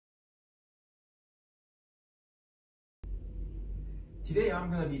Today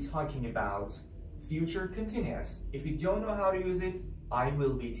I'm going to be talking about future continuous. If you don't know how to use it, I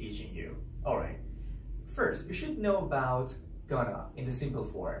will be teaching you. Alright. First, you should know about gonna in the simple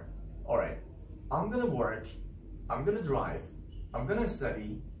form. Alright. I'm going to work. I'm going to drive. I'm going to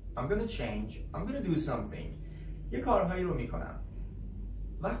study. I'm going to change. I'm going to do something. یه کارهایی رو میکنم.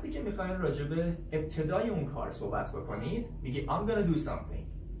 وقتی که میخواین راجع به ابتدای اون کار صحبت بکنید میگه I'm gonna do something.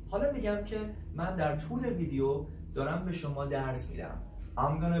 حالا میگم که من در طول ویدیو دارم به شما درس میدم.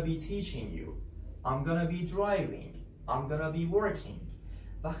 I'm gonna be teaching you. I'm gonna be driving. I'm gonna be working.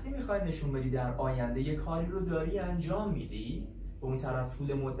 وقتی میخوای نشون بدی در آینده یه کاری رو داری انجام میدی، به اون طرف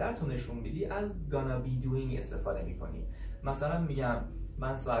طول مدت رو نشون میدی، از gonna be doing استفاده میکنی. مثلا میگم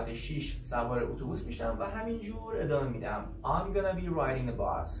من ساعت 6 سوار اتوبوس میشم و همینجور ادامه میدم I'm gonna be riding a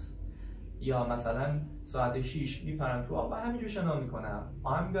bus. یا مثلا ساعت 6 میپرم تو آب و همینجور شنا میکنم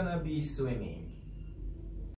I'm gonna be swimming.